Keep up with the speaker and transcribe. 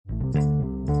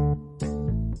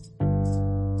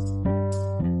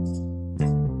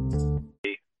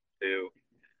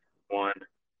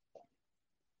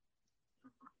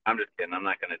I'm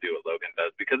not going to do what Logan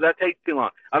does because that takes too long.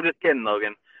 I'm just kidding,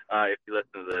 Logan. If you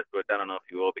listen to this, which I don't know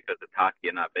if you will because it's hockey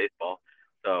and not baseball.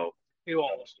 So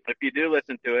if you do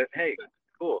listen to it, hey,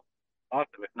 cool.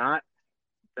 Awesome. If not,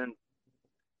 then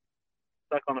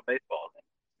suck on a baseball.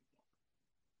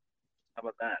 How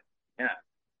about that? Yeah.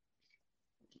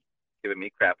 Giving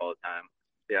me crap all the time.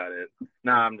 See how it is.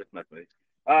 Nah, I'm just messing with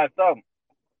you. So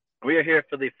we are here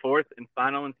for the fourth and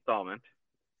final installment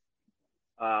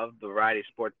of the Variety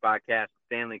Sports Podcast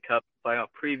Stanley Cup Playoff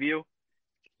Preview.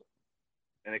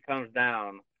 And it comes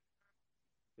down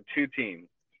to two teams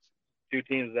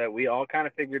that we all kind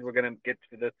of figured were going to get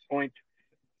to this point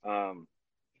in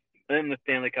the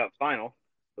Stanley Cup Final.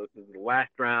 So this is the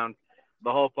last round,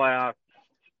 the whole playoff,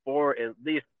 for at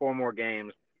least 4 more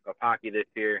games of hockey this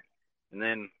year. And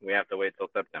then we have to wait till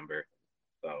September.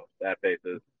 So that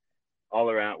faces all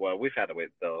around. Well, we've had to wait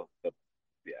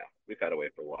we've had to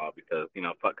wait for a while because,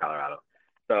 fuck Colorado.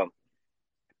 So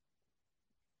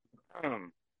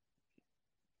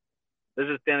this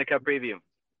is Stanley Cup Preview.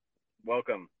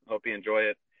 Welcome. Hope you enjoy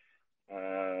it.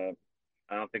 I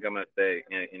don't think I'm going to say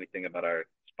anything about our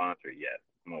sponsor yet.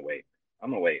 I'm going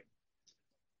to wait.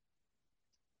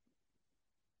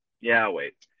 Yeah, I'll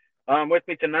wait. With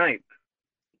me tonight,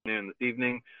 this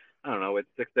evening, I don't know, it's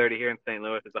 6:30 here in St.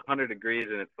 Louis. It's 100 degrees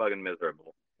and it's fucking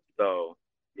miserable. So,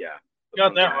 yeah.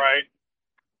 Got that right.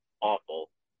 Awful.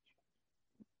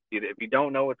 If you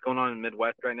don't know what's going on in the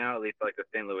Midwest right now, at least like the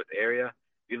St. Louis area,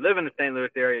 if you live in the St.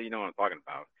 Louis area, you know what I'm talking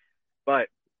about. But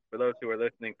for those who are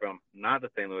listening from not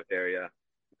the St. Louis area,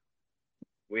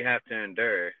 we have to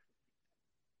endure?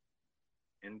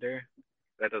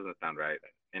 That doesn't sound right.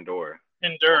 Endure.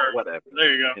 Whatever.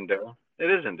 There you go. Endure. It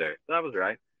is endure. That was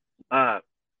right.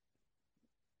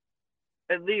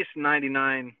 At least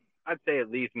 99, I'd say at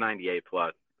least 98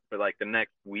 plus for like the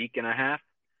next week and a half.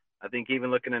 I think even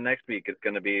looking at next week, it's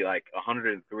going to be like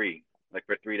 103, like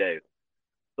for 3 days.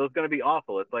 So it's going to be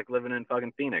awful. It's like living in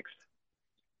fucking Phoenix.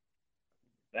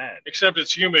 Bad. Except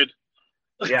it's humid.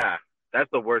 Yeah,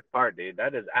 that's the worst part, dude.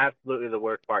 That is absolutely the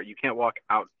worst part. You can't walk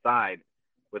outside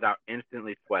without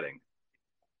instantly sweating.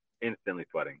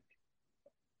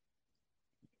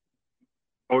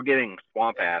 Or getting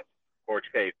swamp ass or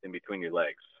chafed in between your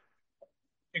legs.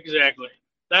 Exactly.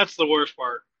 That's the worst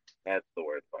part. That's the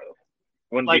worst part.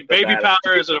 Like baby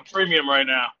powder is at a premium right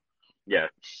now. Yes.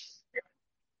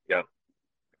 Yep.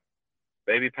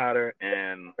 Baby powder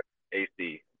and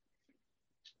AC.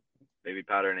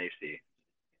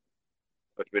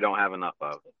 Which we don't have enough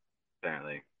of,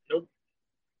 apparently. Nope.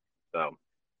 So,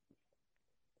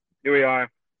 here we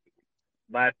are.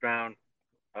 Last round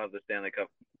of the Stanley Cup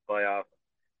playoffs.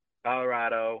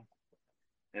 Colorado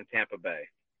and Tampa Bay.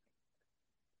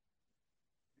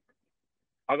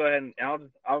 I'll go ahead and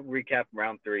I'll recap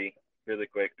round 3 really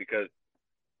quick because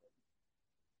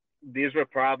these were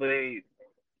probably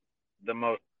the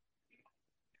most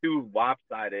 2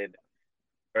 lopsided,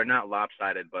 or not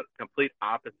lopsided, but complete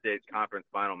opposite conference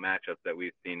final matchups that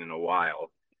we've seen in a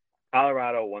while.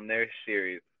 Colorado won their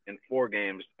series in 4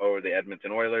 games over the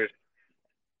Edmonton Oilers.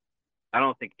 I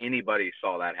don't think anybody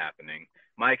saw that happening.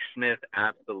 Mike Smith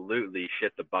absolutely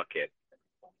shit the bucket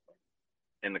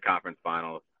in the conference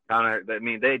finals.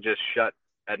 They just shut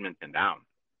Edmonton down.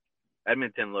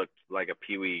 Edmonton looked like a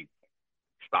peewee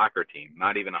soccer team,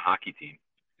 not even a hockey team.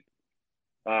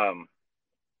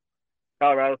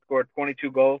 Colorado scored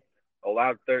 22 goals,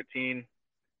 allowed 13.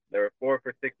 They were 4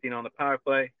 for 16 on the power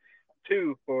play,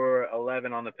 2 for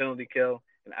 11 on the penalty kill,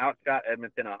 and outshot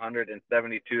Edmonton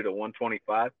 172 to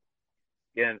 125.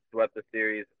 Again, swept the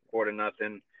series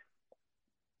 4-0.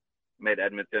 Made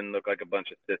Edmonton look like a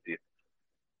bunch of sissies.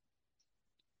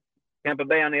 Tampa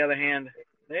Bay, on the other hand,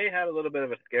 they had a little bit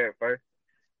of a scare at first.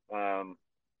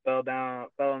 Fell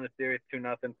in the series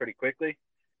 2-0 pretty quickly.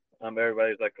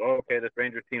 Everybody's like, oh, okay, this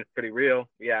Rangers team's pretty real.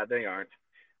 Yeah, they aren't.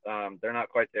 They're not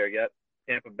quite there yet.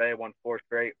 Tampa Bay won 4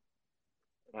 straight.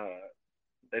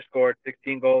 They scored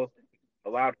 16 goals,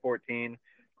 allowed 14,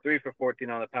 3 for 14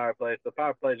 on the power play. So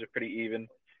power plays are pretty even.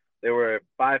 They were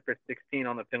 5 for 16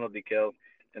 on the penalty kill,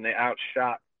 and they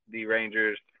outshot the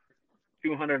Rangers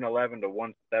 211 to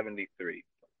 173.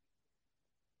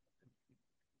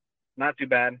 Not too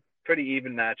bad. Pretty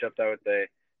even matchups, I would say,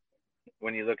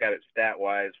 when you look at it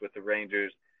stat-wise with the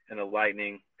Rangers and the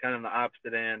Lightning, kind of on the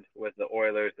opposite end with the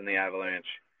Oilers and the Avalanche.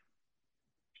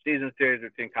 Season series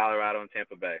between Colorado and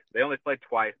Tampa Bay. They only played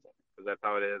twice, because that's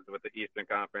how it is with the Eastern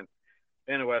Conference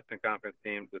and the Western Conference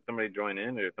teams. Did somebody join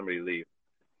in or did somebody leave?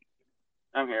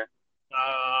 I'm here.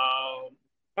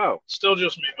 Still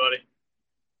just me, buddy.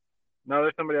 No,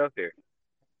 there's somebody else here.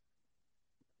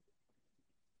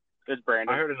 It's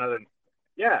Brandon. I heard another.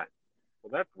 Yeah.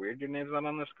 Well, that's weird. Your name's not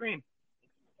on the screen.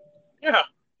 Yeah.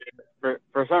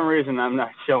 For some reason, I'm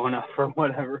not showing up for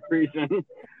whatever reason.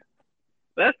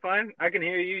 That's fine. I can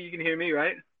hear you. You can hear me,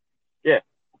 right? Yeah.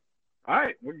 All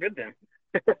right, we're good then.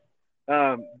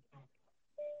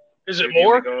 Is it do you want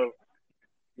more? me to go?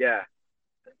 Yeah.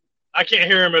 I can't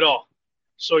hear him at all.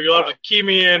 So you'll have to key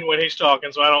me in when he's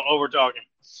talking so I don't over talk him.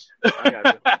 I got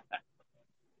you.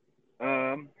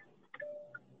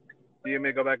 Do you want me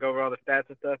to go back over all the stats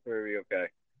and stuff, or are we okay?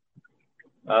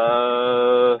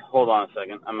 Hold on a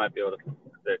second. I might be able to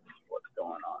fix what's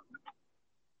going on.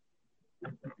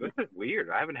 This is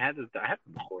weird. I haven't had this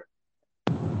happen before.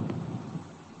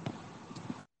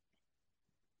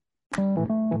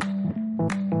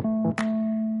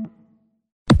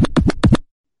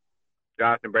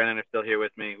 Josh and Brandon are still here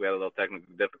with me. We had a little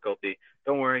technical difficulty.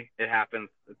 Don't worry, it happens.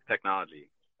 It's technology.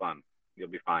 It's fun. You'll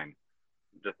be fine.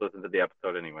 Just listen to the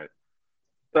episode anyways.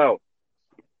 So,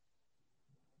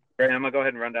 Brandon, I'm gonna go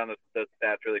ahead and run down the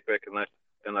stats really quick, unless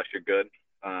you're good.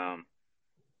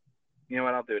 You know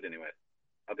what? I'll do it anyways.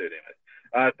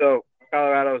 So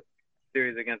Colorado's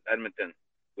series against Edmonton.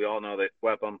 We all know they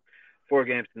swept them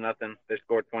 4-0. They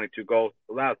scored 22 goals,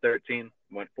 allowed 13,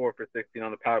 went 4 for 16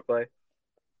 on the power play,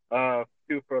 2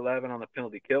 for 11 on the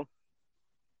penalty kill.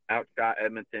 Outshot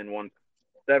Edmonton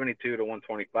 172 to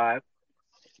 125.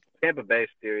 Tampa Bay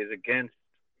series against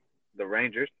the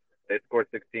Rangers. They scored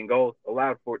 16 goals,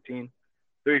 allowed 14,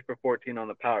 3 for 14 on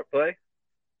the power play,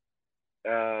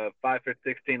 5 for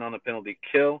 16 on the penalty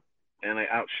kill, and they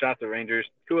outshot the Rangers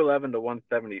 211 to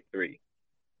 173.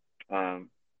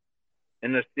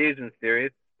 In the season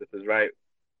series, this is right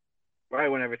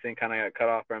when everything kind of got cut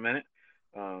off for a minute.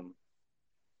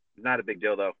 Not a big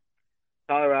deal though.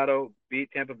 Colorado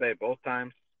beat Tampa Bay both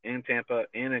times in Tampa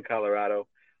and in Colorado.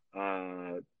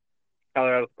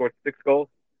 Colorado scored 6 goals.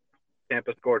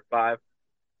 Tampa scored 5.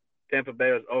 Tampa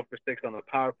Bay was 0 for 6 on the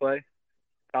power play.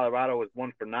 Colorado was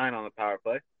 1 for 9 on the power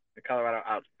play. And Colorado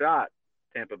outshot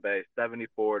Tampa Bay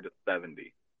 74 to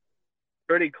 70.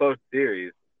 Pretty close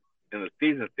series in the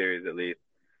season series, at least,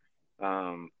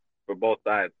 for both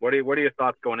sides. What are your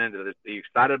thoughts going into this? Are you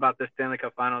excited about this Stanley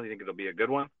Cup final? Do you think it'll be a good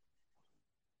one?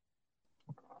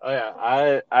 Oh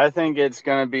yeah, I think it's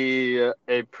gonna be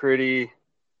a pretty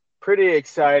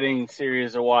exciting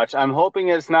series to watch. I'm hoping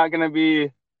it's not gonna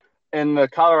be in the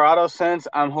Colorado sense.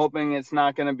 I'm hoping it's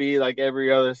not gonna be like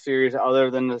every other series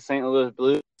other than the St. Louis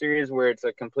Blues series where it's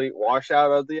a complete washout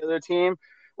of the other team,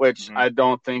 which I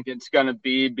don't think it's gonna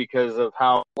be because of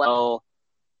how well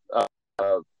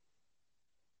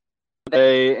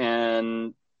they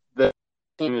and the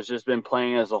team has just been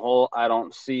playing as a whole. I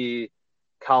don't see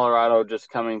Colorado just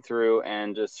coming through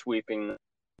and just sweeping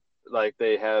like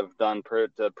they have done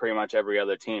to pretty much every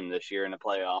other team this year in the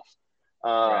playoffs.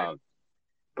 Right.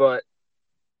 But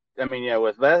I mean, yeah,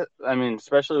 with that, I mean,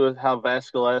 especially with how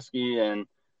Vasilevsky and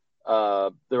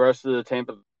the rest of the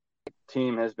Tampa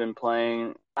team has been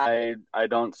playing, I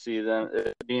don't see them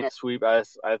being a sweep. I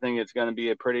think it's going to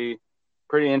be a pretty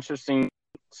interesting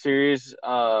series.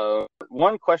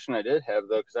 One question I did have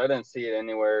though, because I didn't see it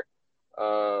anywhere,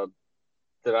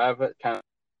 that I've kind of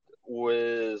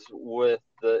was with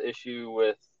the issue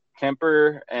with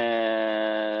Kemper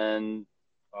and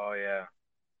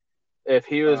if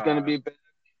he was going to be back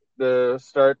to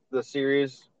start the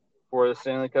series for the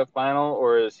Stanley Cup final,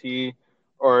 or is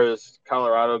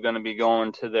Colorado going to be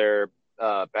going to their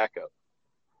backup?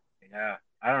 Yeah,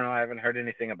 I don't know. I haven't heard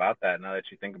anything about that. Now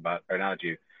that you think about, or now that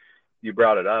you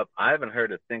brought it up, I haven't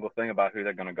heard a single thing about who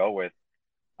they're going to go with.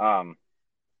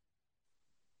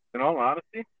 In all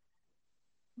honesty,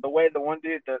 the way the one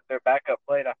dude that their backup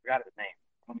played, I forgot his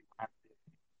name.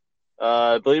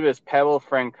 I believe it's Pavel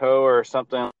Franco or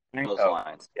something along those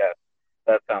lines. Yes,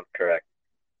 that sounds correct.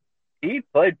 He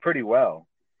played pretty well.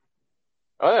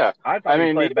 Oh yeah, I thought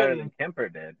he played better than Kemper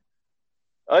did.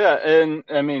 Oh yeah, and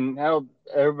I mean how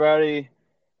everybody,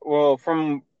 well,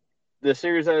 from the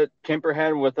series that Kemper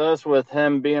had with us, with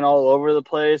him being all over the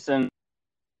place and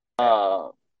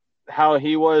how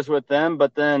he was with them,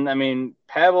 but then I mean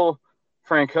Pavel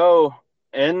Franco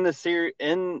in the series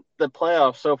in the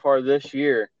playoffs so far this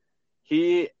year,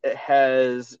 he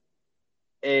has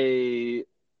a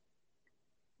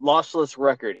lossless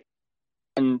record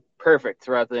and perfect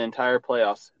throughout the entire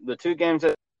playoffs. The 2 games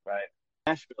at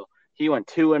Nashville, he went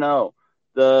 2-0.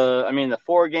 The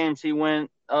 4 games he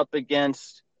went up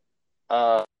against,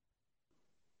 or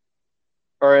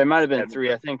it might have been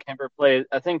 3. I think Kemper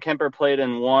played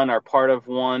in 1 or part of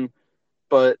 1,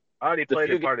 but I already played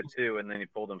in part of 2, and then he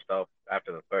pulled himself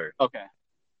after the first. Okay.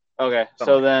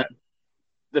 So then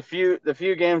the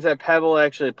few games that Pavel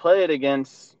actually played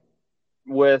against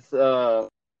with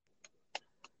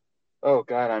Oh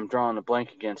God, I'm drawing a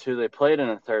blank against who they played in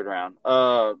the third round.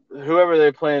 Whoever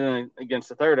they played against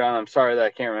the third round. I'm sorry that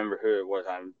I can't remember who it was.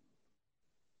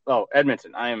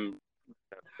 Edmonton. I am.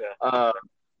 Yeah. Uh,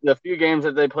 the few games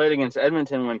that they played against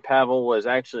Edmonton when Pavel was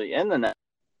actually in the net,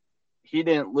 he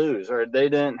didn't lose, or they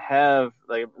didn't have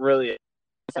like really.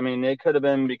 I mean, it could have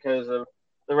been because of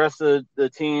the rest of the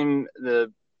team,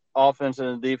 the offense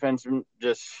and the defense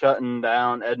just shutting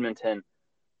down Edmonton.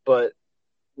 But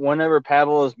whenever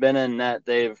Pavel has been in net,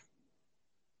 they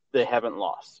haven't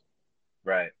lost.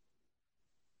 Right.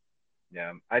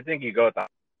 Yeah. I think you go with the,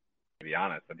 to be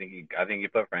honest. I think you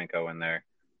put Franco in there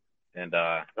and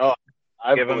Oh,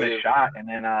 I give him his believe. shot, and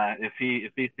then if he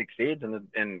succeeds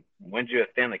and wins you a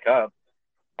Stanley Cup,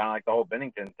 kind of like the whole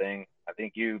Bennington thing, I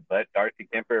think you let Darcy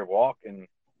Kemper walk and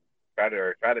try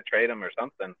to trade him or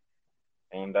something,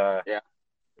 and Yeah.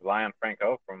 rely on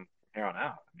Franco from here on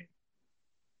out. I mean,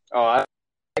 Oh,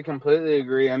 I completely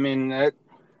agree. I mean,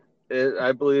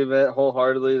 I believe it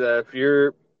wholeheartedly that if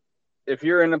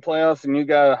you're in the playoffs and you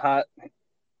got a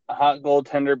hot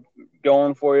goaltender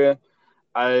going for you,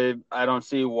 I don't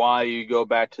see why you go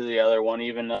back to the other one,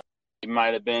 even though he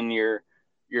might have been your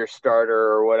starter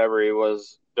or whatever he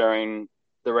was during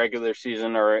the regular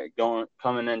season or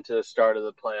coming into the start of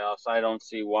the playoffs. I don't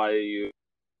see why you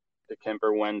the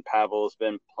Kemper when Pavel's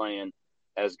been playing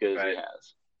as good as he right?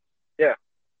 has. Yeah,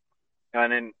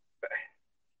 and then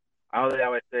I don't think I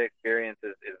would say experience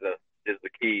is the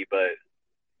key, but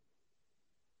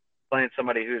playing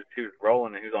somebody who's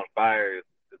rolling and who's on fire is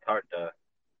hard to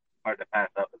pass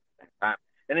up at the same time.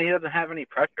 And then he doesn't have any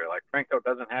pressure. Like Franco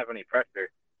doesn't have any pressure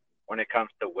when it comes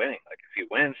to winning. Like if he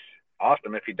wins,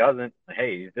 awesome. If he doesn't,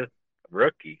 hey, he's just a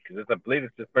rookie because I believe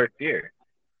it's his first year.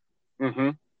 Mm-hmm.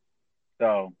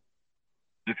 So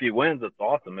if he wins, it's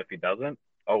awesome. If he doesn't,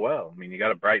 oh well. I mean, you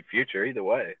got a bright future either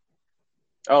way.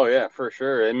 Oh yeah, for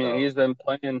sure. I mean, So he's been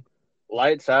playing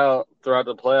lights out throughout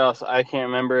the playoffs. I can't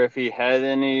remember if he had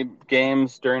any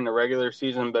games during the regular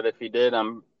season, but if he did,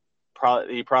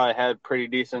 he probably had pretty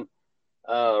decent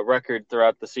record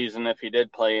throughout the season if he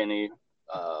did play any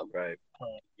uh, right,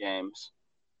 games.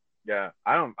 yeah.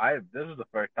 I don't. I this was the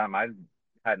first time I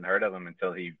hadn't heard of him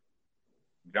until he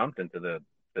jumped into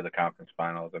the conference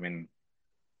finals. I mean,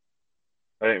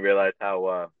 I didn't realize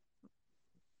how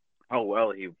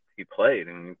well he played.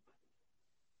 I mean,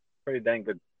 pretty dang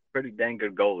good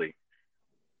goalie.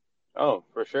 Oh,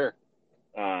 for sure.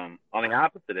 On the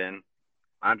opposite end,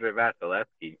 Andre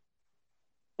Vasilevsky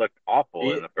looked awful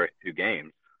in He, the first two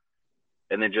games,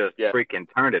 and then just yeah, freaking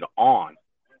turned it on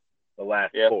the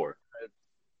last yeah. four.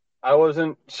 I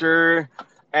wasn't sure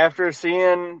after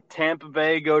seeing Tampa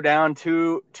Bay go down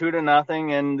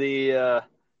 2-0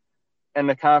 in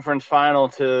the conference final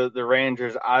to the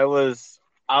Rangers. I was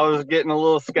getting a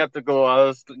little skeptical. I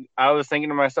was thinking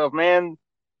to myself, man,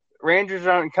 Rangers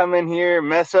aren't coming here,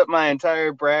 mess up my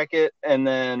entire bracket, and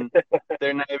then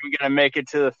they're not even going to make it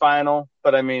to the final.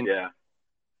 But I mean, Yeah,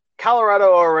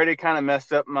 Colorado already kind of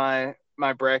messed up my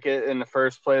bracket in the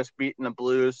first place, beating the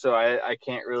Blues. So I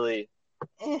can't really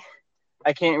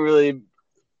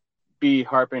be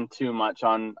harping too much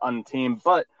on the team.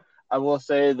 But I will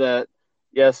say that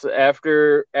yes,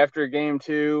 after game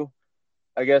two,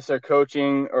 I guess their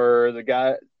coaching or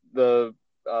the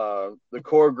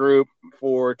core group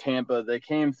for Tampa, they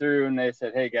came through and they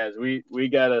said, "Hey guys, we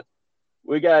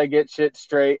gotta get shit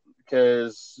straight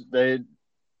because they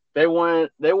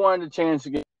wanted a chance to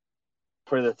get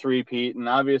for the three-peat, and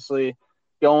obviously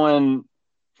going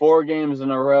 4 games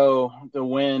in a row to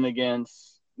win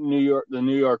against the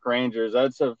New York Rangers,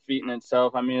 that's a feat in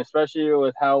itself. I mean, especially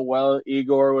with how well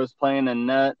Igor was playing in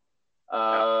net, yeah,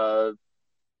 uh,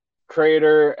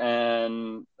 Crater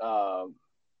and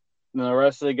the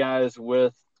rest of the guys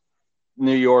with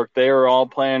New York, they were all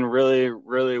playing really,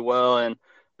 really well, and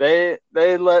they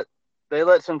they let they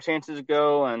let some chances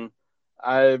go, and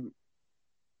I.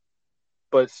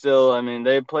 But still, I mean,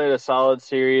 they played a solid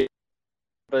series,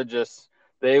 but just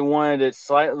they wanted it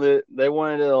slightly. They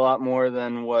wanted it a lot more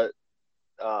than what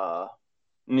uh,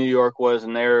 New York was,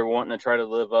 and they were wanting to try to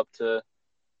live up to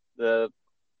the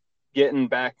getting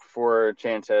back for a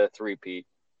chance at a three-peat.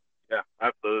 yeah,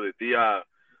 absolutely. I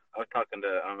was talking to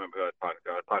I don't remember who I was talking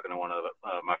to. I was talking to one of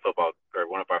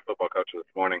one of our football coaches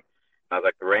this morning. And I was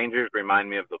like, the Rangers remind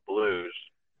me of the Blues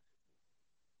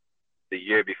the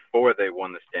year before they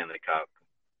won the Stanley Cup.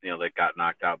 You know, they got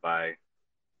knocked out by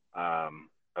a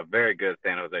very good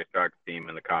San Jose Sharks team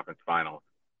in the conference finals.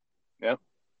 Yep.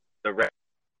 The rest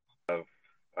of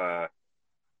uh,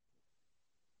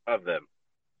 of them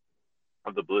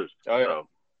of the Blues. Oh yeah.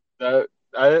 So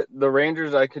The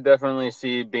Rangers, I could definitely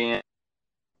see being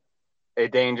a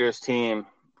dangerous team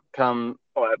come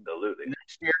Oh, absolutely.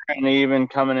 next year and even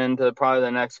coming into probably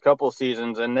the next couple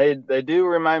seasons. And they do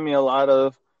remind me a lot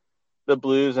of the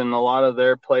Blues and a lot of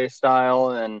their play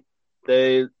style. And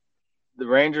the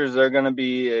Rangers are going to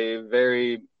be a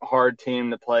very hard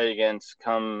team to play against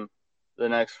come the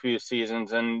next few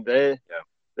seasons. And they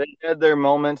had their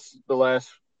moments the last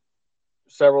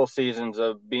several seasons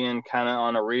of being kind of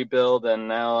on a rebuild, and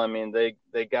now I mean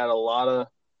they got a lot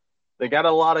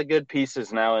of good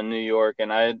pieces now in New York,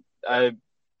 and I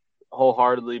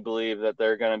wholeheartedly believe that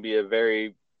they're going to be a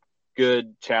very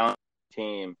good challenge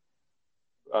team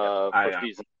for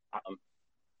season.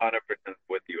 100%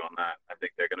 with you on that. I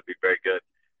think they're going to be very good.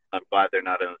 I'm glad they're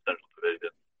not in the Central Division.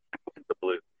 The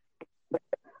Blues.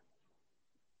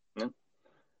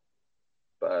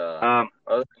 I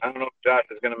don't know if Josh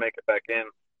is going to make it back in.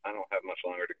 I don't have much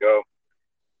longer to go.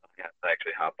 I have to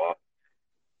actually hop off.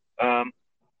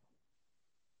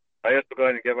 I guess we'll go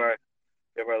ahead and give our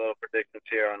little predictions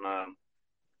here on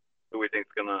who we think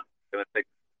is gonna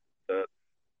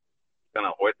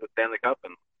hoist the Stanley Cup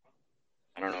in,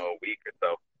 I don't know, a week or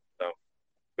so. So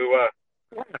who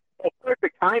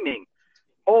perfect timing.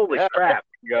 Holy crap.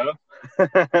 Go.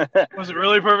 Was it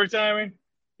really perfect timing?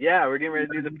 Yeah, we're getting ready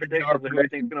to do the predictions of who we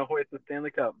think is gonna hoist the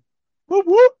Stanley Cup. Whoop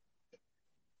whoop.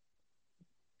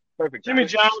 Perfect. Jimmy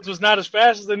John's was not as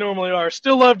fast as they normally are.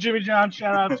 Still love Jimmy John's.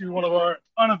 Shout out to one of our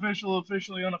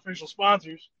officially unofficial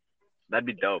sponsors. That'd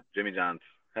be dope, Jimmy John's.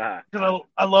 Because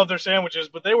I love their sandwiches,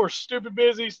 but they were stupid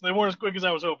busy, so they weren't as quick as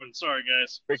I was hoping. Sorry,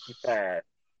 guys. Pretty fast.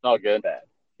 All good.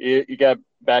 You got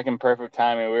back in perfect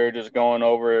timing. We were just going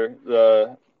over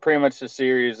pretty much the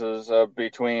series is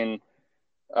between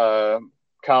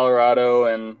Colorado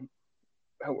and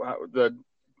the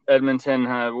Edmonton,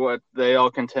 what they all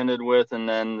contended with, and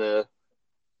then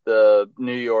the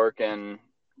New York and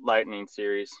Lightning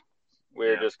series. We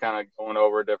were just kind of going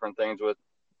over different things with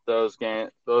those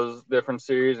different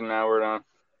series, and now we're gonna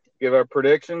give our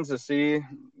predictions to see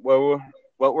what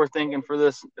we're thinking for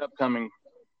this upcoming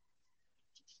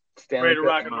Stanley Ready to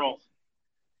rock and roll.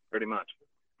 Pretty much.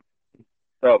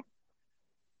 So,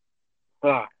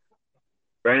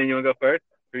 Brandon, you want to go first?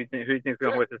 Who do you think is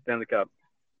going to win the Stanley Cup?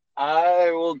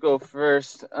 I will go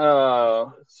first.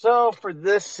 So for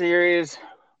this series,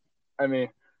 I mean,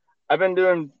 I've been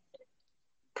doing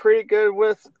pretty good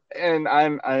with, and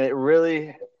I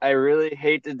really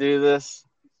hate to do this,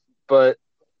 but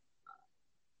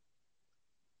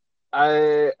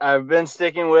I've been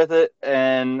sticking with it,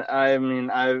 and I mean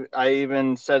I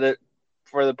even said it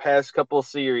for the past couple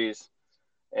series,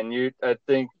 and I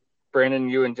think Brandon,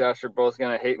 you and Josh are both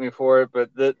gonna hate me for it,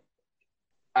 but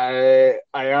I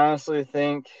honestly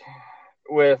think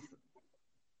with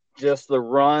just the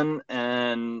run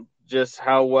and just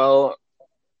how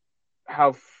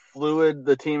fluid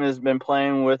the team has been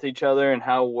playing with each other and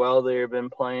how well they've been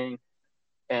playing,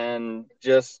 and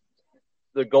just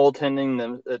the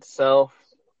goaltending itself,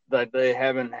 that they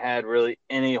haven't had really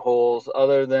any holes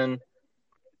other than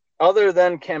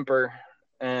Kemper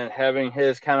and having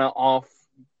his kind of off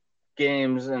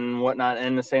games and whatnot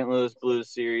in the St. Louis Blues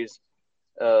series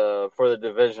for the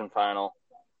division final.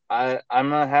 I'm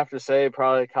gonna have to say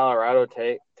probably Colorado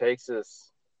takes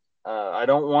this. I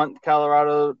don't want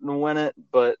Colorado to win it,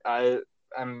 but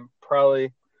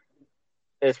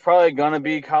it's probably gonna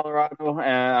be Colorado,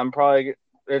 and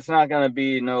it's not gonna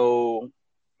be no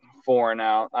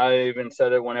 4-0. I even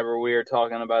said it whenever we were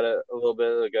talking about it a little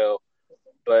bit ago,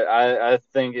 but I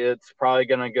think it's probably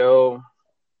gonna go.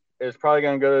 It's probably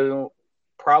gonna go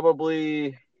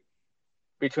probably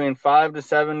between 5 to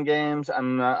 7 games.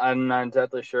 I'm not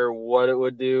exactly sure what it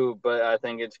would do, but I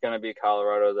think it's going to be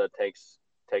Colorado that takes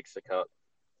the cup.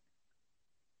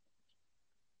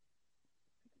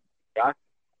 Josh?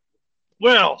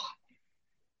 Well,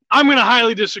 I'm going to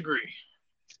highly disagree.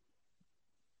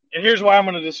 And here's why I'm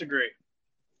going to disagree.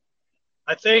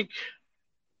 I think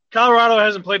Colorado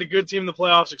hasn't played a good team in the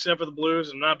playoffs except for the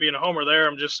Blues, and not being a homer there,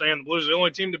 I'm just saying the Blues are the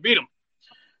only team to beat them.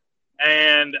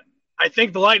 And I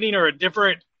think the Lightning are a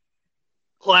different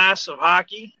class of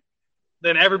hockey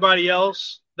than everybody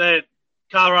else that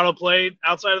Colorado played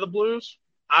outside of the Blues.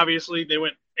 Obviously, they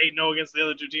went 8-0 against the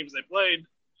other two teams they played.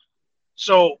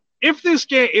 So if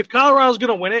Colorado's going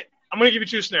to win it, I'm going to give you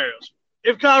two scenarios.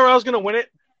 If Colorado's going to win it,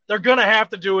 they're going to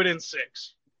have to do it in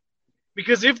 6.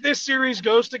 Because if this series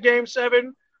goes to Game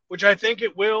 7, which I think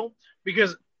it will,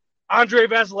 because Andrei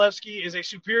Vasilevsky is a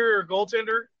superior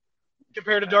goaltender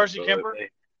compared to Darcy Kemper.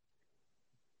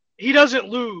 He doesn't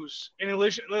lose in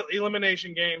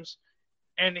elimination games,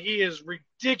 and he is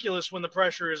ridiculous when the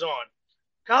pressure is on.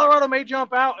 Colorado may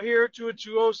jump out here to a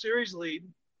 2-0 series lead.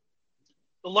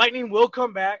 The Lightning will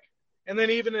come back and then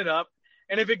even it up.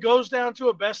 And if it goes down to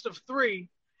a best of 3,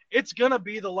 it's going to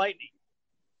be the Lightning.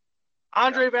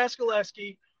 Andre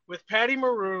Vasilevsky with Patty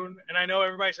Maroon, and I know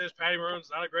everybody says Patty Maroon's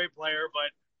not a great player,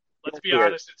 but let's be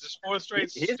honest, it's his 4th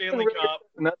straight Stanley Cup.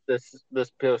 Up this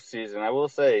postseason, I will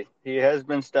say he has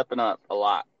been stepping up a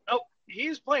lot. Oh,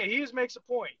 he's playing. He just makes a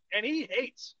point, and he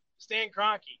hates Stan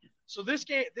Kroenke. So this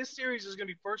series is going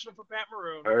to be personal for Pat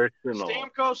Maroon. Personal.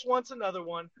 Stamkos wants another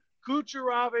one.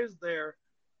 Kucherov is there.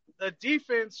 The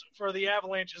defense for the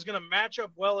Avalanche is going to match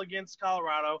up well against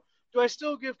Colorado. Do I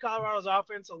still give Colorado's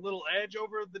offense a little edge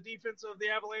over the defense of the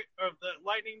Avalanche of the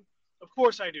Lightning? Of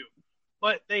course I do,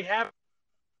 but they have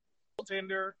a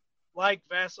tender like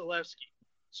Vasilevsky.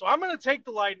 So I'm going to take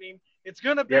the Lightning. It's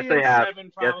going to be in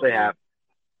 7 probably. Yes, they have.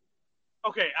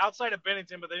 Okay, outside of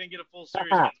Bennington, but they didn't get a full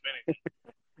series against Bennington.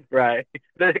 Right.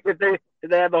 If they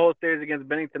had the whole series against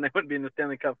Bennington, they wouldn't be in the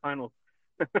Stanley Cup Finals.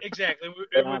 Exactly.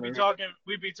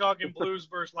 We'd be talking Blues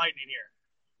versus Lightning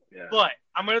here. Yeah. But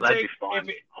I'm going to take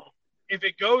if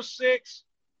it goes 6,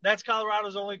 that's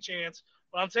Colorado's only chance.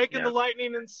 But I'm taking the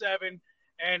Lightning in 7,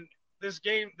 and this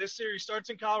series starts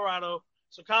in Colorado,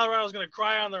 so Colorado's going to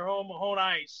cry on their home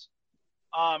ice,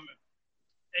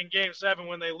 in Game 7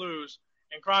 when they lose,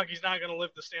 and Kroenke's not going to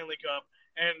lift the Stanley Cup,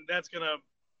 and that's going to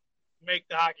make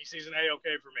the hockey season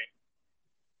A-okay for me.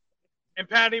 And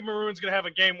Patty Maroon's going to have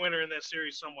a game winner in that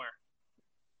series somewhere.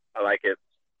 I like it.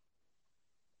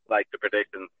 Like the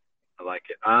predictions. I like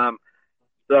it.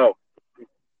 So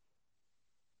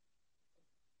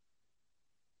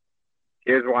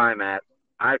here's where I'm at.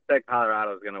 I said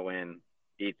Colorado's going to win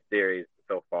each series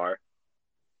so far,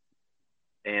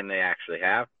 and they actually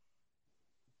have.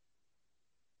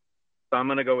 So I'm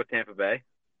going to go with Tampa Bay.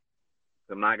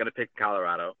 I'm not going to pick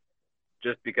Colorado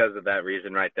just because of that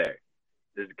reason right there.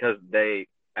 Is because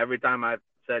every time I've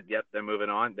said, yep, they're moving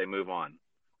on, they move on.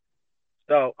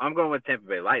 So I'm going with Tampa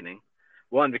Bay Lightning.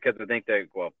 One, because I think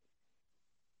because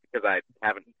I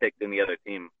haven't picked any other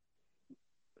team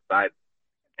besides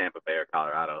Tampa Bay or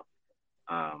Colorado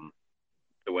to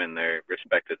win their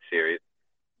respective series.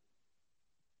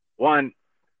 One,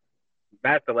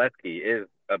 Vasilevsky is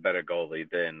a better goalie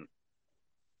than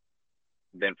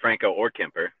Franco or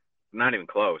Kemper. Not even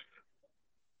close.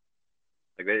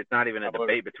 Like, it's not even a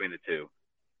debate between the two.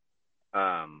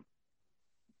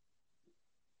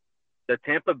 The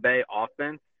Tampa Bay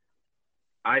offense,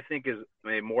 I think, is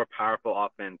a more powerful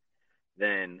offense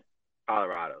than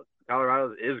Colorado's.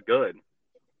 Colorado's is good.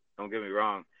 Don't get me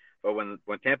wrong. But when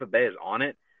Tampa Bay is on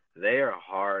it, they are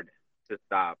hard to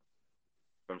stop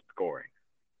from scoring.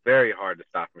 Very hard to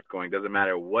stop from scoring. Doesn't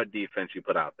matter what defense you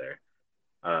put out there.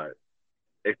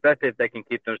 Especially if they can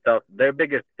keep themselves. Their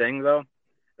biggest thing, though,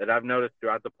 that I've noticed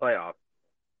throughout the playoffs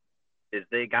is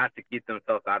they got to keep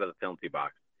themselves out of the penalty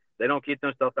box. They don't keep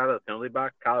themselves out of the penalty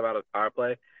box, Colorado's power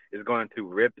play is going to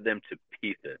rip them to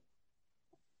pieces.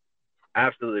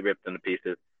 Absolutely rip them to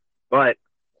pieces. But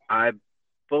I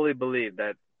fully believe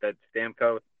that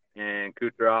Stamkos and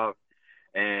Kucherov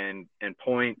and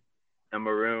Point and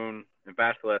Maroon and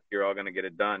Vasilevsky are all going to get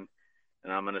it done.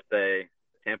 And I'm going to say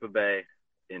Tampa Bay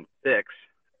in 6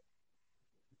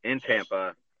 in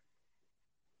Tampa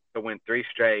to win 3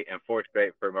 straight and 4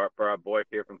 straight for our boy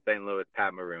here from St. Louis,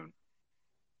 Pat Maroon.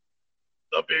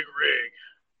 The Big Rig.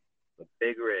 The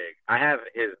Big Rig. I have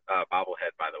his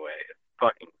bobblehead, by the way. It's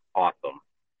fucking awesome.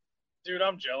 Dude,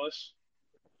 I'm jealous.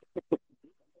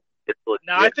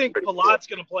 Now, I think Palat's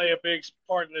going to play a big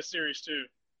part in this series, too.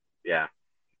 Yeah,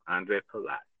 Andre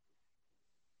Palat.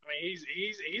 I mean,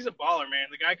 he's a baller, man.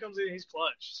 The guy comes in, he's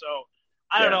clutch. So,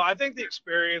 I don't know. I think the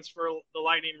experience for the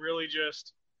Lightning really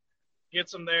just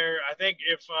gets him there. I think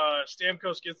if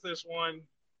Stamkos gets this one,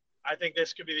 I think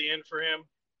this could be the end for him.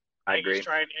 I agree. He's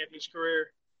trying to end his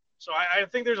career. So I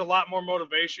think there's a lot more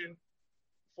motivation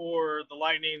for the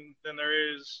Lightning than there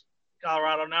is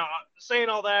Colorado. Now, saying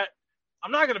all that,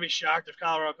 I'm not going to be shocked if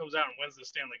Colorado comes out and wins the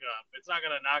Stanley Cup. It's not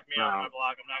going to knock me off my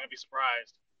block. I'm not going to be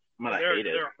surprised. They're a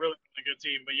really, really good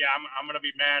team. But, yeah, I'm going to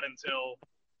be mad until,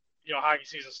 hockey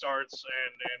season starts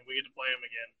and we get to play them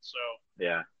again. So,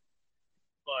 yeah.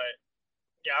 But,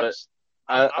 yeah,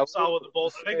 I'm solid with the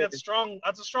Bolts. I think that's strong.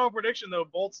 That's a strong prediction, though,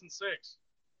 Bolts in 6.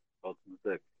 Bolts in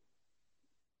 6.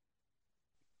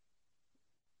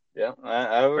 Yeah,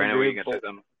 I would Brandon, agree. You can say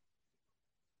something.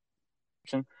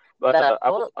 But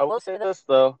I will say this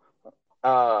though,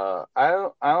 I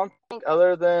don't think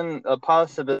other than a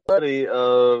possibility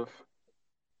of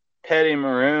Patty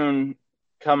Maroon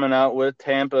coming out with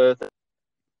Tampa at the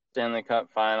Stanley Cup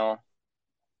final.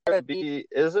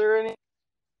 Is there any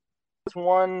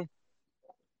one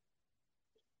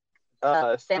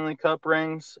Stanley Cup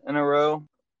rings in a row?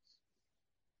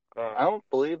 I don't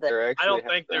believe there I actually. don't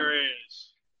think there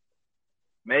is.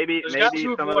 Maybe There's guys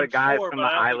who have some of the won guys 4, from but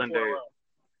the I don't think 4 in a Islanders. row.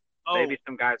 Oh, Maybe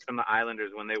some guys from the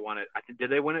Islanders when they won it. I think did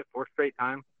they win it 4 straight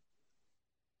times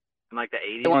in like the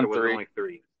 80s, won or was 3. it only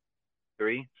 3?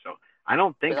 3. So I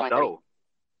don't think so.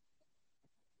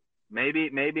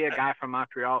 Maybe a guy from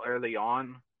Montreal early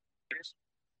on.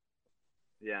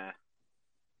 Yeah.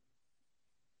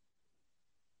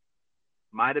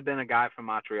 Might have been a guy from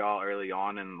Montreal early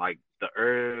on in like the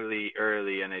early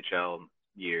NHL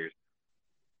years.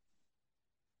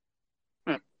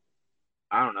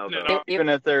 I don't know though. no. Even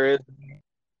if there is,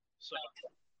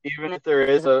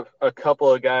 So, a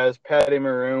couple of guys, Patty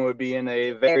Maroon would be in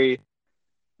a very,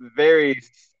 very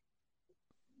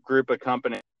group of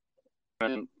company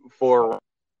for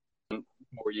 4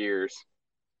 years.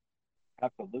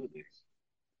 Absolutely.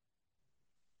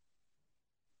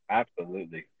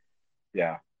 Absolutely.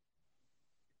 Yeah.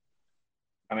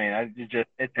 I mean,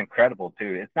 it's incredible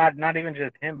too. It's not even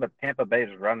just him, but Tampa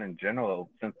Bay's run in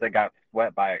general since they got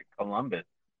swept by Columbus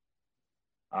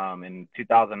in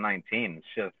 2019. It's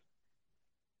just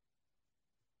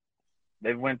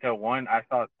they went to one. I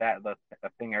saw a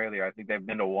thing earlier. I think they've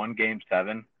been to one Game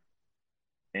 7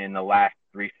 in the last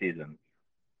 3 seasons,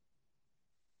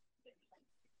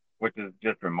 which is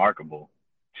just remarkable.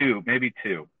 Maybe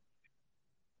two.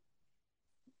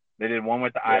 They did one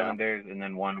with the Islanders and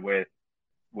then one with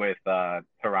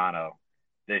Toronto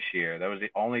this year. That was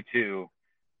the only 2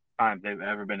 times they've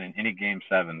ever been in any Game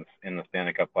 7s in the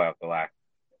Stanley Cup playoffs.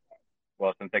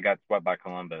 Since they got swept by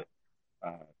Columbus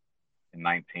in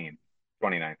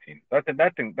 2019. That's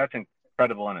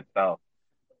incredible in itself.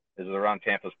 Is the run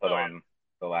Tampa's put on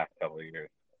the last couple of years.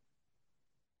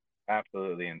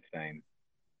 Absolutely insane.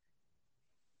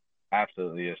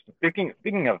 Absolutely is. Speaking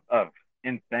of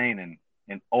insane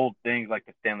and old things like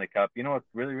the Stanley Cup, you know what's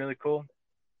really, really cool?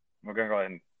 We're gonna go ahead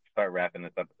and start wrapping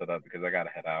this episode up because I gotta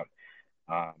head out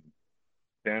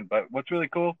soon. But what's really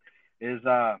cool is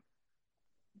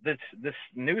this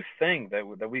new thing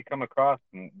that we come across,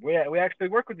 and we actually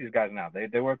work with these guys now. They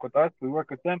work with us, we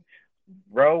work with them.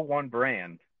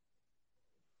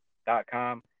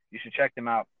 Row1brand.com. You should check them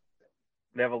out.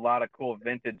 They have a lot of cool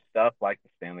vintage stuff like the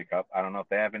Stanley Cup. I don't know if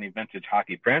they have any vintage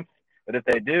hockey prints, but if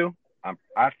they do, I'm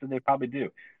sure they probably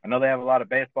do. I know they have a lot of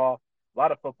baseball, a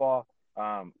lot of football.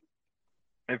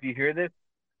 If you hear this,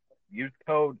 use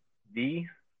code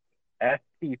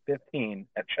VST15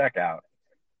 at checkout,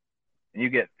 and you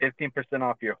get 15%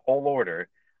 off your whole order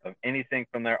of anything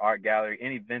from their art gallery,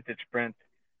 any vintage prints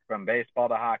from baseball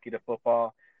to hockey to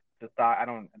football to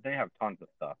they have tons of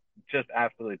stuff. Just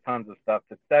absolutely tons of stuff.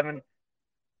 To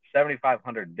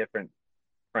 7,500 different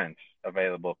prints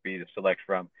available for you to select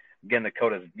from. Again, the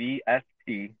code is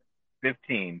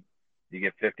VST15. You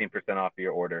get 15% off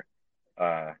your order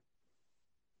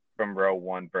from Row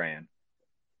 1 Brand.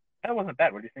 That wasn't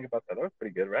bad. What do you think about that? That was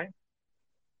pretty good, right?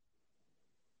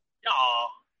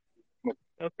 Yeah.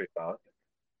 That was pretty solid.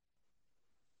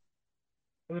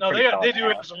 No, they do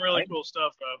have some really cool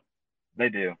stuff though. They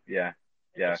do, yeah.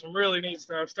 Some really neat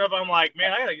stuff. Stuff I'm like,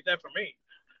 man, I gotta get that for me.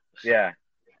 Yeah.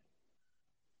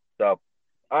 So,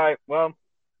 all right. Well,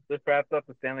 this wraps up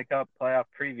the Stanley Cup playoff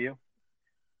preview.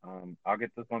 I'll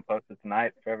get this one posted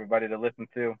tonight for everybody to listen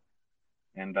to,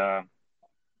 and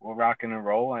we'll rock and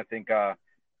roll. I think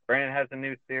Brandon has a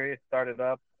new series started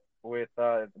up with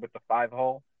the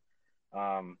 5-hole.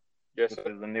 This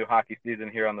is the new hockey season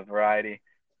here on the Variety,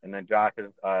 and then Josh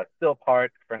is still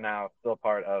part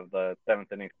of the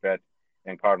 7th inning stretch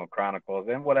in Cardinal Chronicles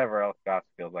and whatever else Josh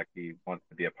feels like he wants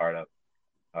to be a part of.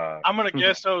 I'm gonna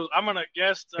guest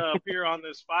appear on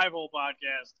this 5-hole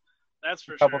podcast. That's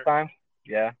for a couple sure. Times,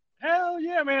 yeah. Hell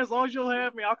yeah, man! As long as you'll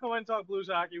have me, I'll come in and talk Blues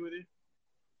hockey with you.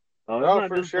 Oh,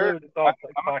 for sure. It's all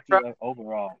hockey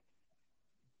overall.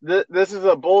 This is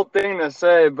a bold thing to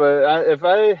say, but if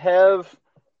I have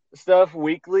stuff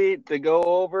weekly to go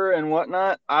over and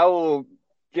whatnot, I will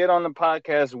get on the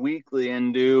podcast weekly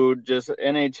and do just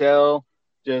NHL,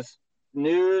 just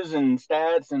news and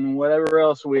stats and whatever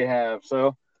else we have.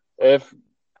 So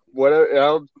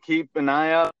I'll keep an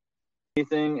eye out for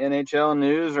anything NHL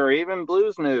news or even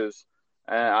Blues news.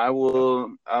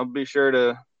 I'll be sure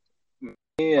to.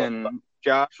 Me and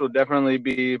Josh will definitely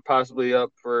be possibly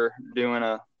up for doing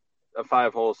a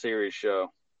 5-hole series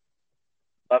show.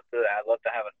 I'd love to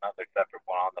have another separate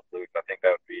one on the Blues. I think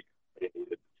that would be pretty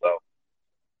needed. So,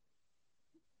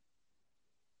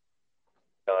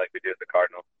 like we do with the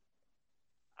Cardinals.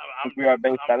 We are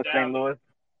based out of St. Louis.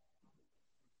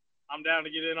 I'm down to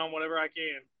get in on whatever I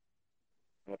can.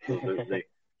 Absolutely.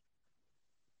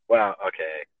 Wow.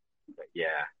 Okay.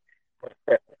 Yeah.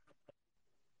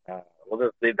 we'll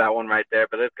just leave that one right there.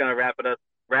 But it's gonna wrap it up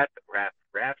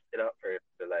for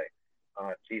today.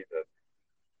 Jesus,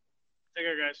 Take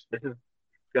care, guys. this is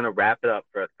gonna wrap it up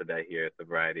for us today here at the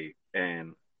Variety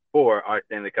and for our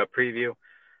Stanley Cup preview.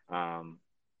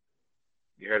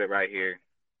 You heard it right here.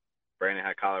 Brandon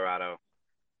had Colorado.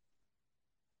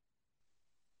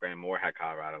 Brandon Moore had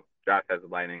Colorado. Josh has the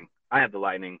Lightning. I have the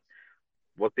Lightning.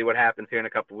 We'll see what happens here in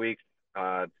a couple weeks.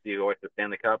 See who hoists the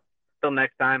Stanley Cup. Till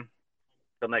next time.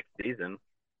 Till next season.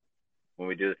 When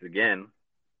we do this again.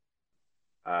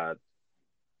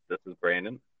 This is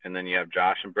Brandon, and then you have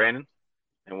Josh and Brandon,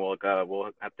 and we'll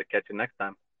have to catch you next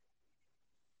time.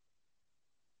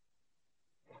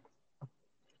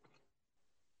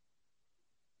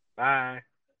 Bye.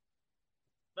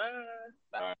 Bye.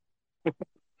 Bye.